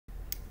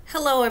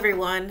Hello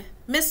everyone,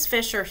 Miss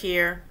Fisher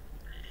here.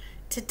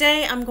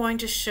 Today I'm going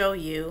to show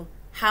you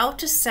how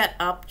to set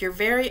up your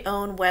very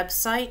own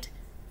website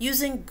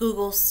using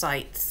Google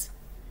Sites.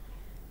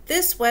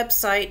 This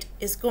website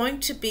is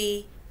going to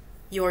be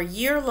your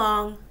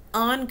year-long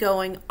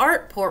ongoing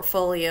art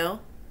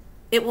portfolio.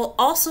 It will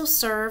also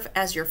serve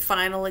as your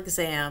final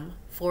exam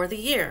for the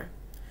year.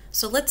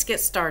 So let's get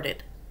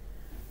started.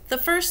 The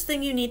first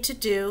thing you need to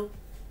do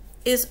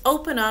is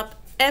open up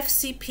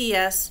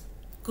FCPS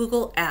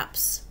Google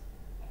Apps.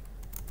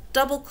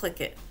 Double-click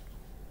it.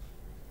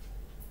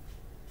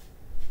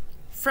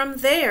 From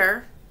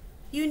there,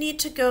 you need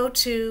to go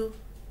to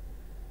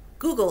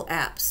Google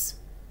Apps.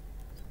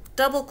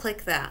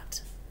 Double-click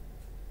that.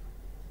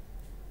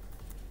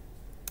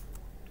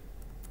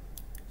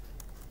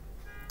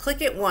 Click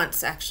it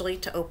once, actually,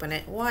 to open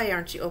it. Why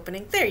aren't you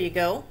opening? There you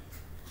go.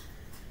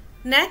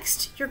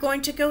 Next, you're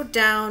going to go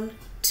down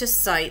to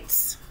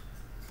Sites.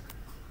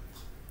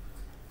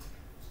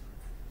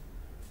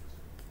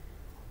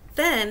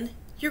 Then,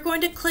 you're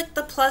going to click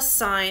the plus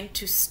sign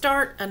to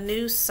start a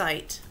new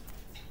site.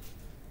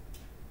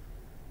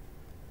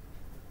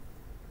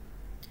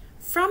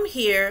 From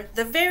here,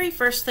 the very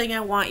first thing I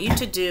want you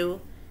to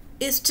do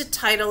is to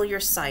title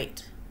your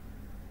site.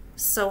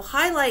 So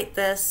highlight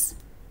this,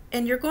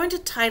 and you're going to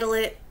title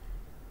it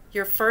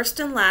your first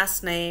and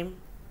last name,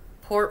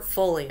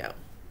 Portfolio.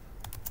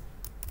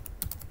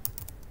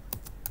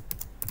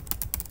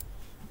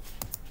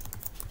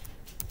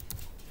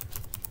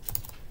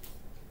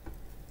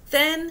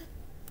 Then,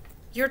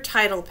 your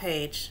title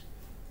page,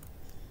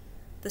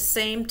 the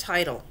same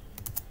title.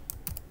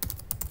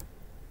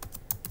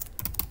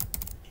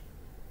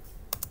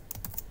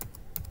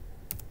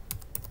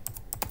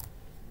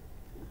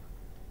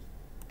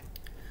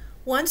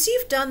 Once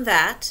you've done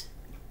that,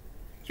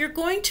 you're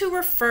going to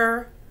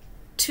refer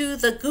to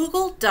the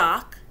Google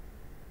Doc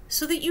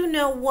so that you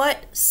know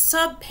what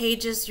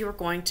sub-pages you're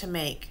going to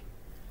make.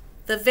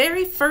 The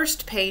very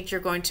first page you're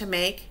going to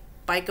make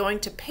by going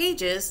to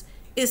Pages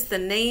is the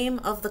name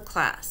of the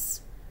class.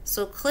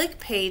 So click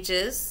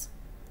Pages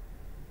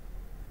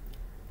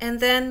and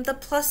then the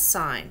plus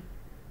sign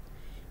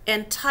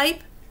and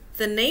type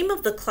the name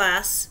of the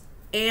class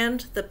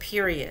and the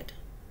period.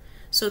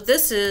 So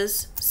this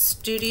is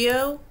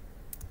Studio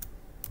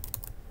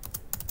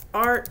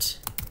Art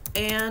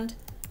and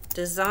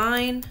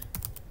Design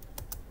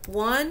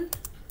 1,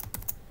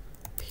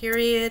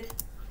 period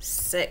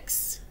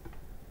 6.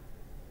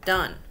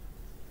 Done.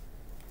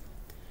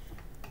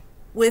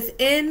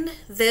 Within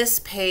this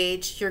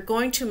page, you're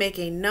going to make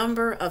a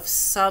number of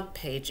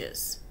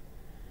sub-pages.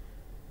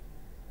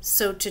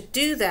 So to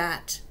do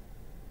that,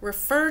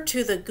 refer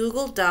to the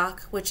Google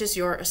Doc, which is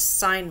your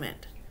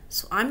assignment.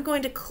 So I'm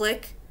going to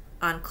click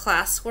on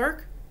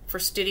Classwork for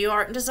Studio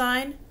Art and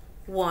Design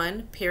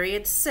 1,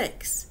 period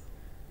 6.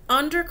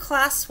 Under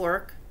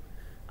Classwork,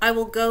 I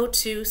will go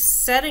to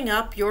Setting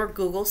Up Your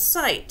Google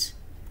Site,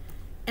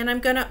 and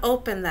I'm going to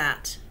open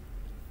that.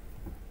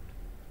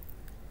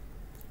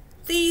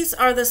 These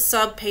are the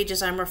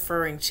sub-pages I'm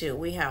referring to.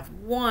 We have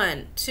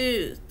 1,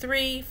 2,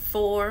 3,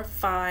 4,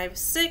 5,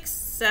 6,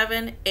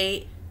 7,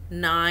 8,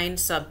 9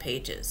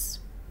 sub-pages.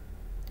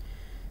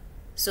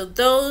 So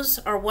those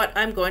are what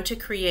I'm going to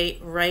create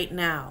right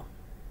now.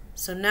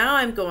 So now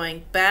I'm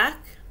going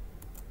back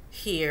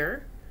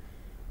here.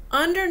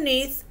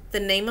 Underneath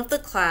the name of the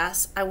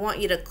class, I want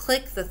you to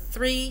click the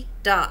 3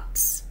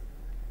 dots.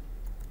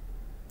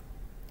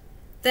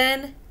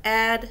 Then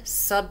add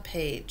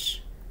subpage.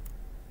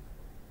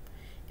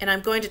 And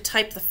I'm going to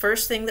type the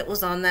first thing that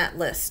was on that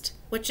list,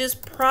 which is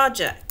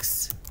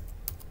projects.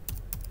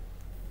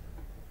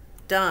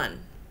 Done.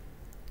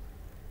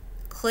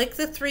 Click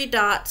the 3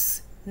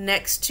 dots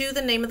next to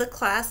the name of the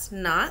class,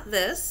 not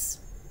this.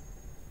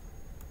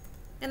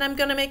 And I'm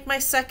going to make my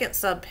second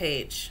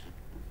subpage.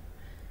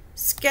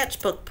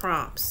 Sketchbook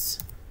prompts.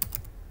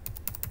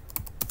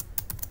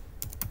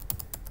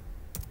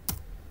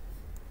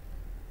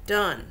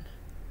 Done.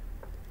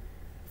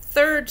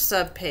 Third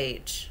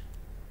subpage.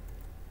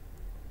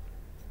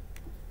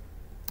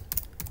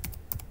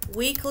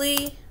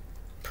 Weekly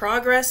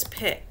progress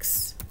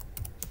pics.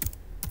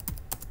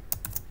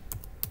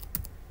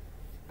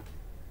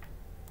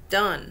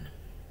 Done.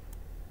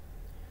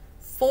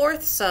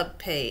 Fourth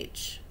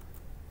subpage.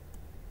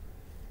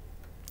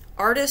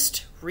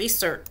 Artist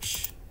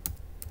research.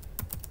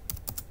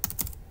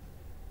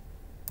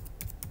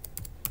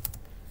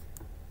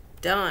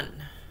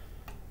 Done.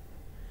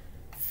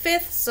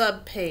 Fifth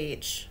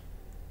subpage.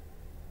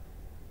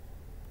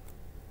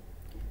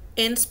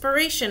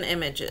 Inspiration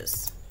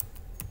images.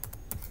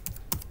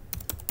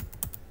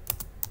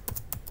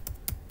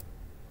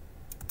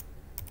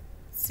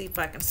 See if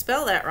I can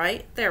spell that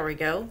right. There we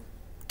go.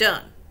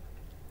 Done.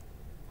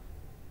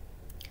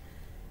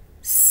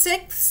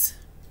 Sixth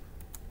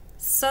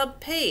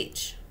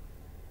sub-page.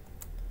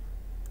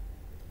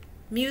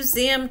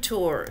 Museum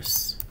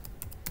tours.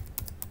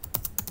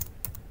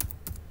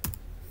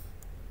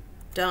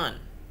 Done.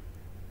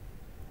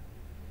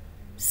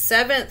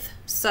 Seventh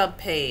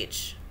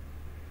subpage.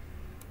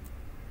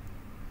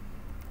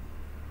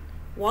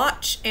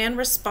 Watch and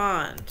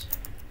respond.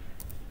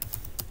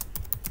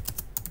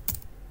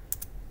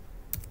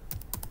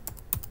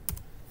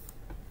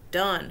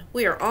 Done.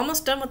 We are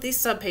almost done with these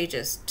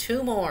subpages.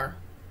 2 more.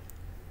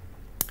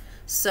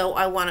 So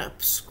I want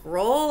to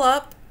scroll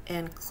up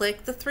and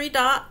click the 3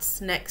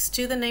 dots next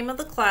to the name of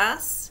the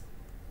class.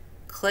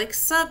 Click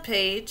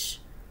subpage.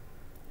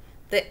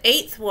 The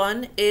 8th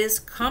one is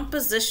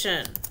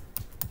composition.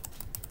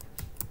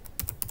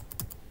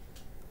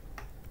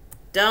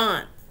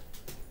 Done.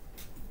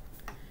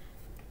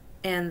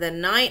 And the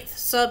 9th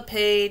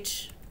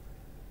subpage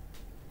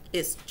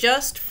is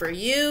just for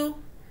you.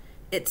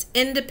 It's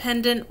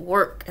independent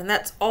work, and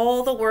that's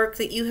all the work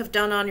that you have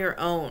done on your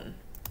own.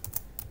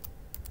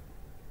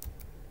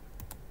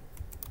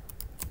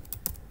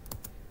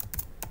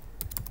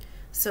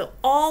 So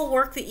all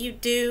work that you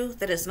do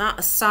that is not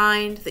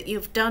assigned, that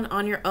you've done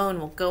on your own,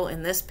 will go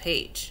in this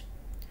page.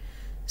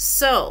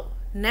 So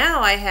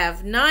now I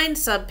have 9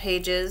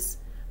 subpages,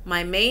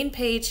 my main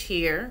page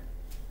here.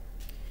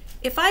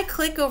 If I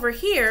click over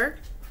here,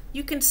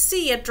 you can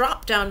see a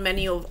drop-down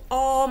menu of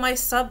all my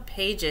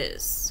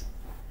subpages.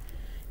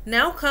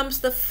 Now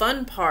comes the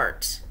fun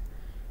part.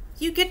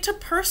 You get to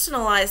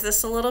personalize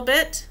this a little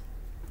bit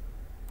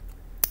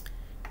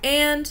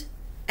and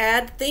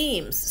add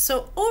themes.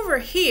 So over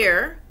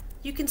here,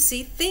 you can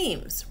see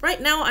themes. Right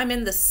now I'm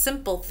in the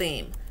simple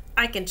theme.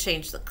 I can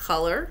change the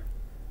color,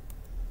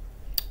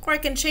 or I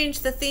can change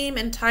the theme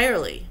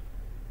entirely.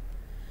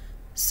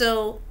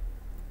 So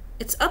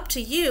it's up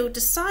to you.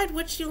 Decide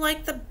which you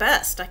like the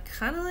best. I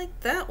kind of like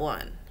that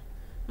one.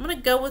 I'm going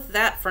to go with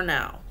that for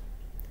now.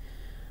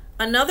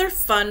 Another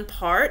fun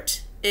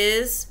part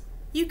is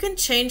you can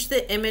change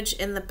the image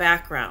in the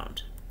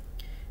background.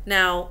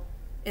 Now,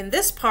 in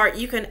this part,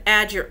 you can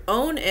add your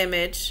own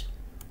image,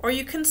 or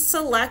you can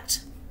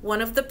select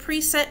one of the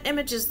preset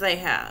images they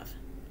have.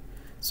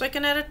 So I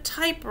can add a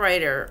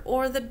typewriter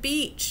or the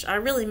beach. I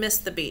really miss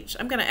the beach.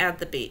 I'm going to add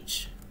the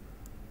beach.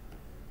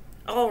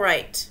 All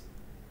right.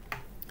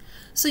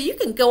 So you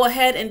can go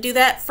ahead and do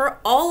that for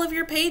all of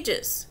your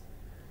pages.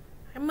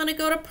 I'm going to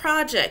go to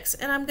projects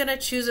and I'm going to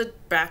choose a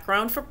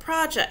background for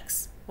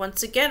projects.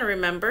 Once again,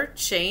 remember,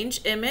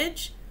 change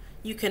image.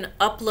 You can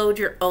upload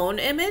your own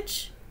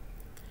image.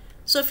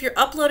 So if you're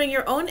uploading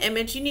your own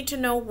image, you need to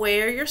know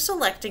where you're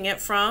selecting it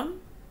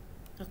from.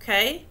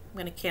 Okay, I'm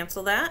going to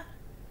cancel that.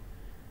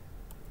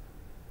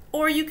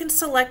 Or you can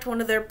select one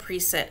of their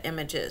preset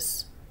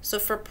images. So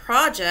for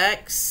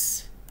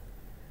projects,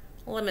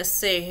 let me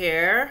see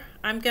here,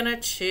 I'm going to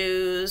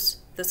choose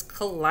this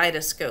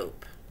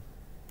kaleidoscope.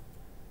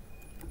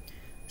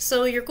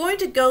 So you're going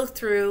to go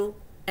through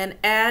and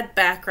add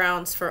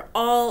backgrounds for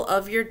all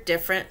of your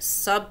different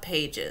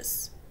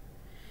subpages.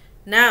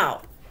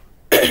 Now,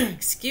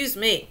 excuse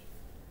me,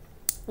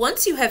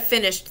 once you have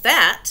finished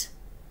that,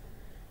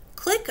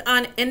 click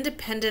on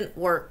Independent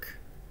Work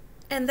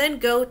and then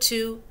go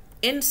to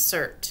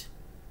Insert.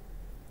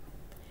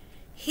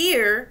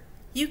 Here,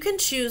 you can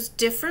choose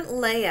different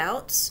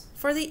layouts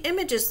for the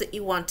images that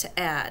you want to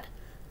add.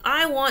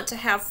 I want to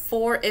have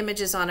 4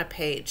 images on a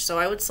page, so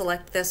I would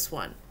select this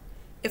one.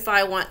 If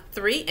I want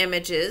 3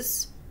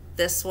 images,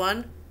 this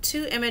one,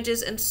 2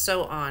 images, and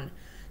so on.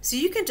 So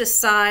you can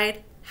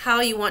decide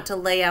how you want to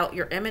lay out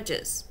your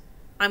images.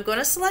 I'm going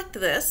to select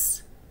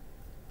this,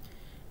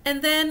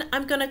 and then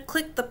I'm going to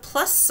click the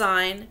plus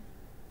sign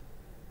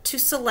to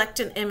select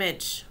an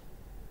image.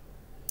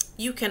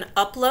 You can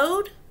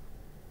upload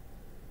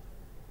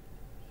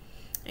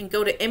and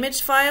go to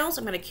image files.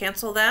 I'm going to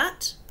cancel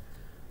that.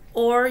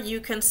 Or you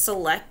can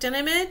select an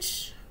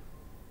image.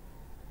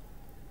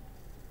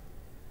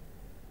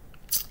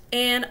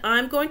 And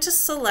I'm going to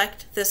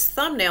select this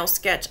thumbnail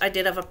sketch I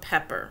did of a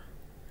pepper.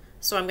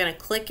 So I'm going to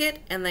click it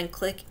and then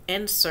click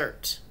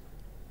Insert.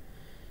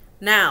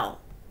 Now,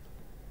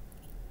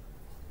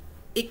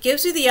 it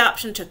gives you the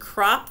option to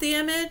crop the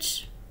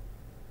image.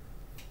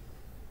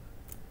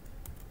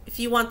 If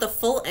you want the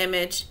full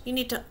image, you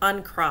need to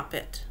uncrop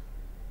it.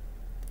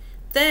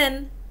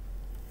 Then,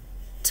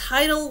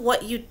 title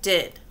what you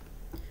did.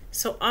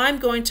 So I'm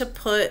going to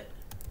put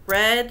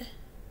red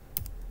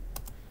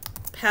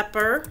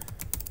pepper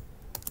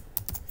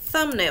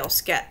thumbnail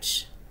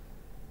sketch,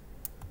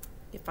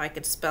 if I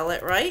could spell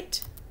it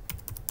right.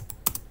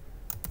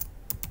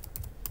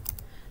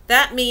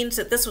 That means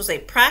that this was a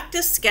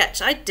practice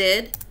sketch I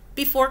did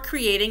before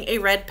creating a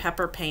red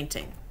pepper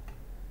painting.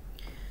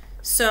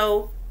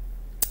 So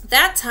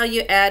that's how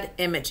you add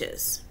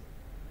images.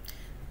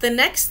 The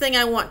next thing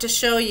I want to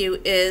show you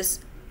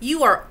is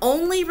you are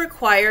only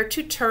required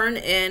to turn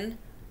in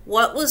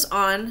what was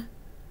on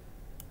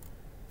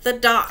the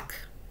doc.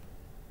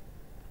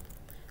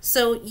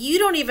 So you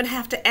don't even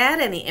have to add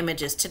any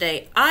images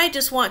today. I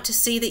just want to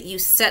see that you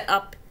set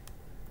up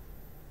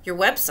your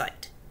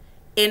website.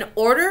 In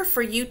order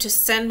for you to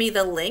send me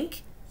the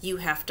link, you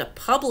have to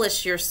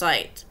publish your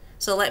site.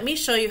 So let me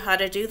show you how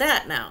to do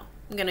that now.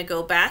 I'm going to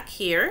go back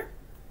here.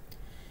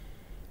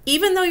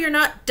 Even though you're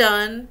not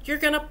done, you're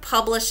going to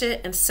publish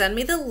it and send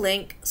me the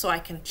link so I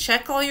can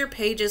check all your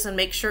pages and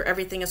make sure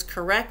everything is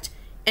correct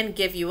and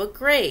give you a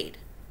grade.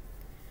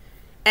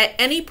 At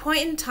any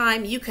point in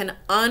time, you can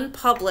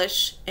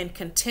unpublish and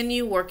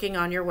continue working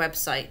on your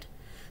website.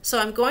 So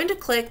I'm going to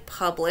click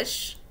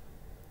Publish.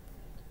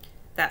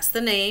 That's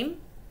the name.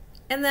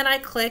 And then I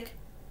click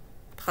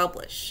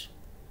Publish.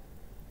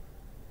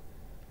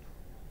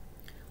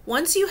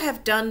 Once you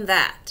have done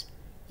that,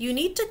 you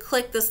need to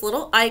click this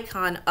little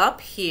icon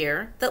up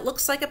here that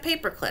looks like a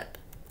paperclip.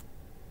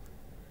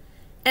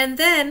 And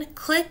then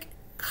click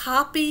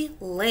Copy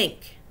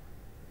Link.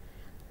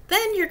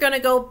 Then you're going to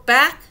go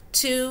back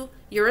to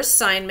your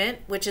assignment,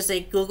 which is a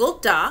Google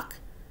Doc.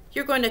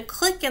 You're going to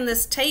click in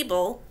this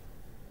table,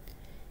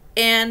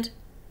 and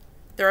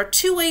there are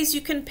two ways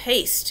you can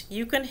paste.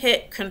 You can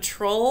hit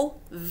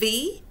Control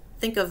V,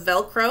 think of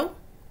Velcro,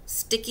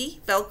 sticky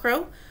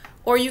Velcro,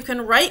 or you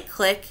can right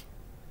click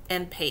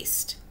and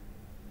paste.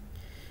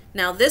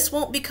 Now this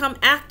won't become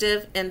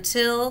active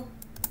until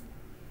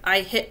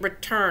I hit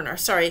return, or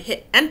sorry,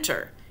 hit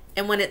enter.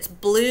 And when it's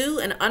blue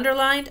and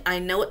underlined, I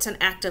know it's an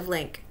active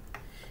link.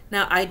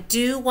 Now I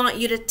do want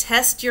you to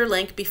test your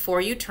link before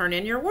you turn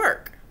in your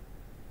work.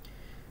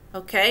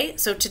 Okay,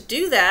 so to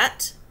do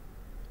that,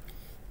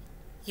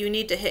 you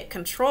need to hit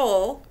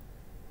Control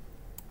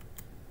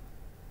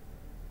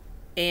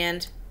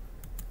and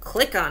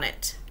click on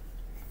it.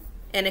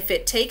 And if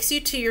it takes you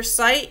to your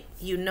site,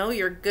 you know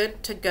you're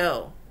good to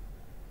go.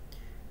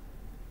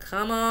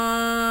 Come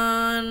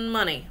on,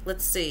 money.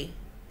 Let's see.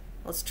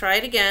 Let's try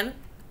it again.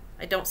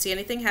 I don't see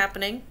anything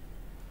happening.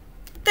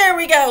 There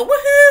we go.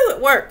 Woohoo!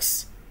 It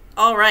works.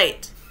 All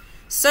right.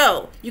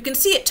 So you can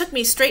see it took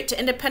me straight to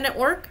independent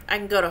work. I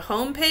can go to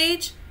home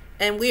page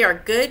and we are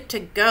good to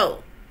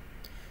go.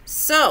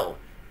 So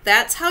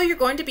that's how you're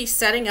going to be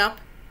setting up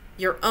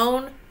your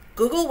own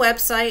Google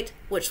website,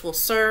 which will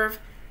serve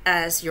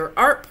as your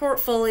art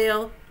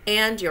portfolio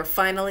and your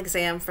final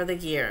exam for the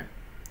year.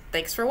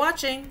 Thanks for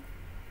watching.